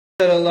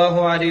صلی اللہ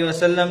علیہ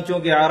وسلم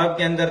چونکہ عرب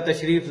کے اندر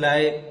تشریف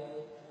لائے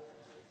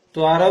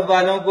تو عرب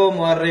والوں کو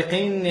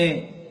مورخین نے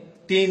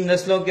 3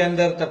 نسلوں کے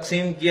اندر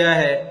تقسیم کیا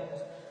ہے۔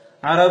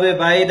 عرب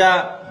بعیدہ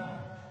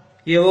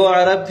یہ وہ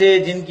عرب تھے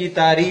جن کی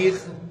تاریخ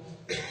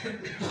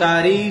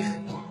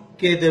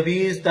کے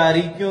دبیز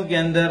تاریکیوں کے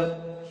اندر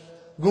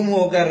گم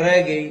ہو کر رہ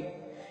گئی۔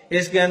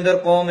 اس کے اندر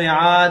قوم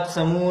عاد،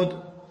 سمود،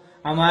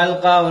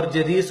 عمالقہ اور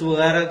جدیس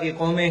وغیرہ کی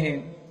قومیں ہیں،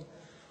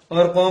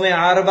 اور قوم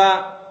عربہ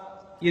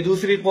یہ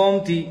دوسری قوم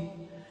تھی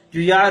جو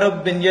یعرب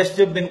بن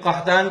یشب بن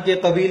قحطان کے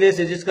قبیلے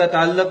سے جس کا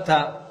تعلق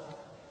تھا،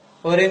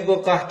 اور ان کو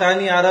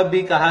قحطانی عرب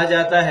بھی کہا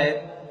جاتا ہے۔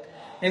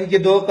 ان کے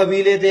 2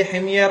 قبیلے تھے،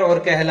 حمیر اور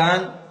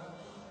کہلان،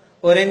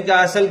 اور ان کا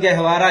اصل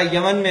گہوارہ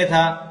یمن میں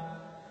تھا،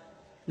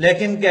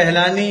 لیکن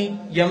کہلانی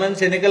یمن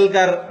سے نکل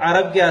کر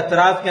عرب کے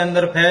اطراف کے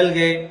اندر پھیل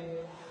گئے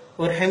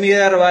اور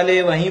حمیر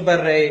والے وہیں پر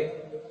رہے۔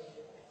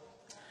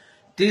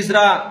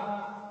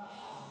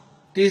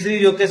 تیسری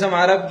جو قسم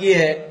عرب کی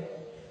ہے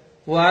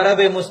وہ عرب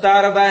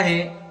مستعربہ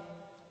ہیں،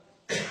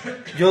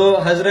 جو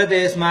حضرت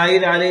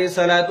اسماعیل علیہ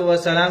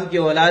السلام کی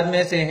اولاد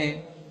میں سے ہیں،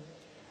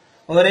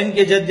 اور ان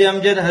کے جد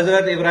امجد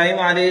حضرت ابراہیم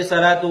علیہ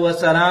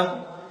السلام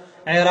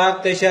عراق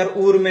کے شہر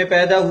اور میں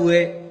پیدا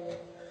ہوئے۔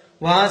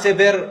 وہاں سے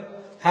پھر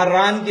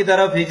حران کی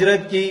طرف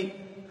ہجرت کی،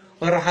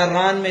 اور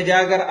حران میں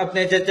جا کر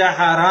اپنے چچا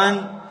حاران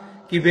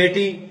کی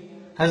بیٹی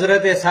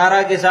حضرت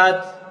سارہ کے ساتھ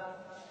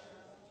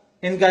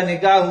ان کا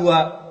نکاح ہوا،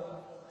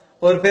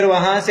 اور پھر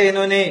وہاں سے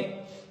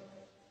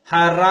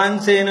حران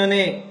سے انہوں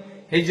نے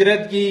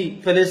ہجرت کی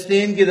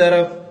فلسطین کی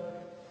طرف،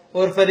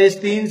 اور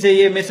فلسطین سے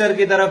یہ مصر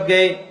کی طرف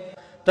گئے۔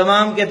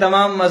 تمام کے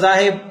تمام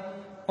مذاہب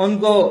ان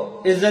کو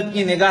عزت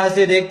کی نگاہ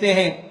سے دیکھتے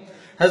ہیں۔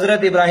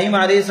 حضرت ابراہیم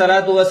علیہ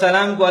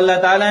السلام کو اللہ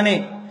تعالیٰ نے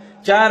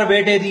 4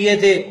 بیٹے دیے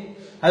تھے۔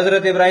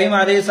 حضرت ابراہیم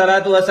علیہ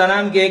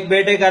السلام کے ایک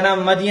بیٹے کا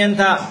نام مدین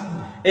تھا،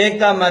 ایک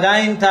کا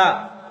مدائن تھا۔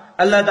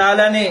 اللہ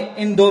تعالیٰ نے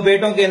ان 2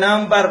 بیٹوں کے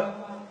نام پر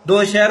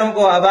 2 شہروں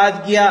کو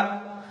آباد کیا۔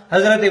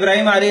 حضرت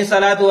ابراہیم علیہ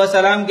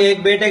السلام کے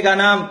ایک بیٹے کا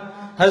نام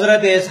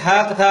حضرت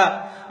اسحاق تھا۔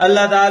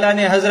 اللہ تعالیٰ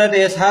نے حضرت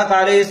اسحاق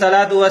علیہ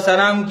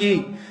السلام کی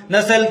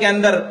نسل کے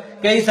اندر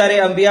کئی سارے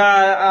انبیاء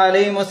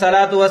علیہ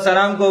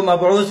السلام کو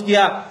مبعوث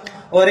کیا،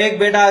 اور ایک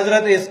بیٹا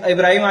حضرت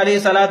ابراہیم علیہ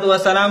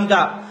السلام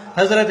کا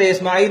حضرت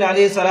اسماعیل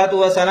علیہ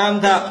السلام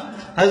تھا۔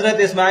 حضرت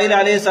اسماعیل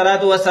علیہ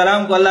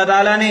السلام کو اللہ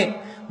تعالیٰ نے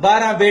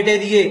 12 بیٹے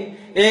دیے۔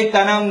 ایک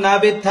کا نام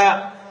نابت تھا،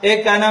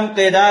 ایک کا نام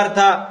قیدار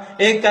تھا،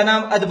 ایک کا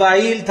نام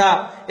ادبائیل تھا،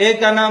 ایک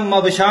کا نام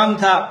مبشام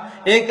تھا،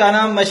 ایک کا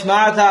نام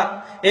مشمع تھا،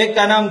 ایک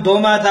کا نام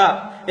دوما تھا،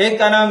 ایک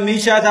کا نام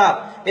میشا تھا،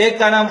 ایک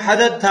کا نام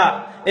حدد تھا،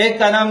 ایک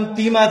کا نام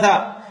تیما تھا،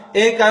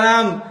 ایک کا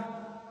نام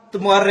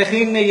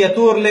مورخین نے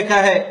یتور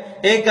لکھا ہے،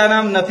 ایک کا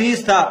نام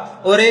نفیس تھا،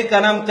 اور ایک کا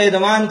نام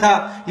قیدمان تھا۔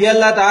 یہ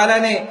اللہ تعالیٰ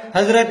نے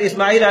حضرت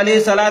اسماعیل علیہ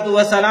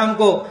السلام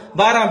کو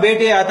 12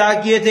 بیٹے عطا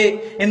کیے تھے۔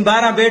 ان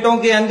 12 بیٹوں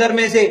کے اندر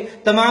میں سے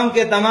تمام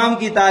کے تمام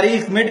کی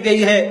تاریخ مٹ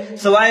گئی ہے،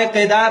 سوائے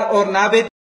قیدار اور نابت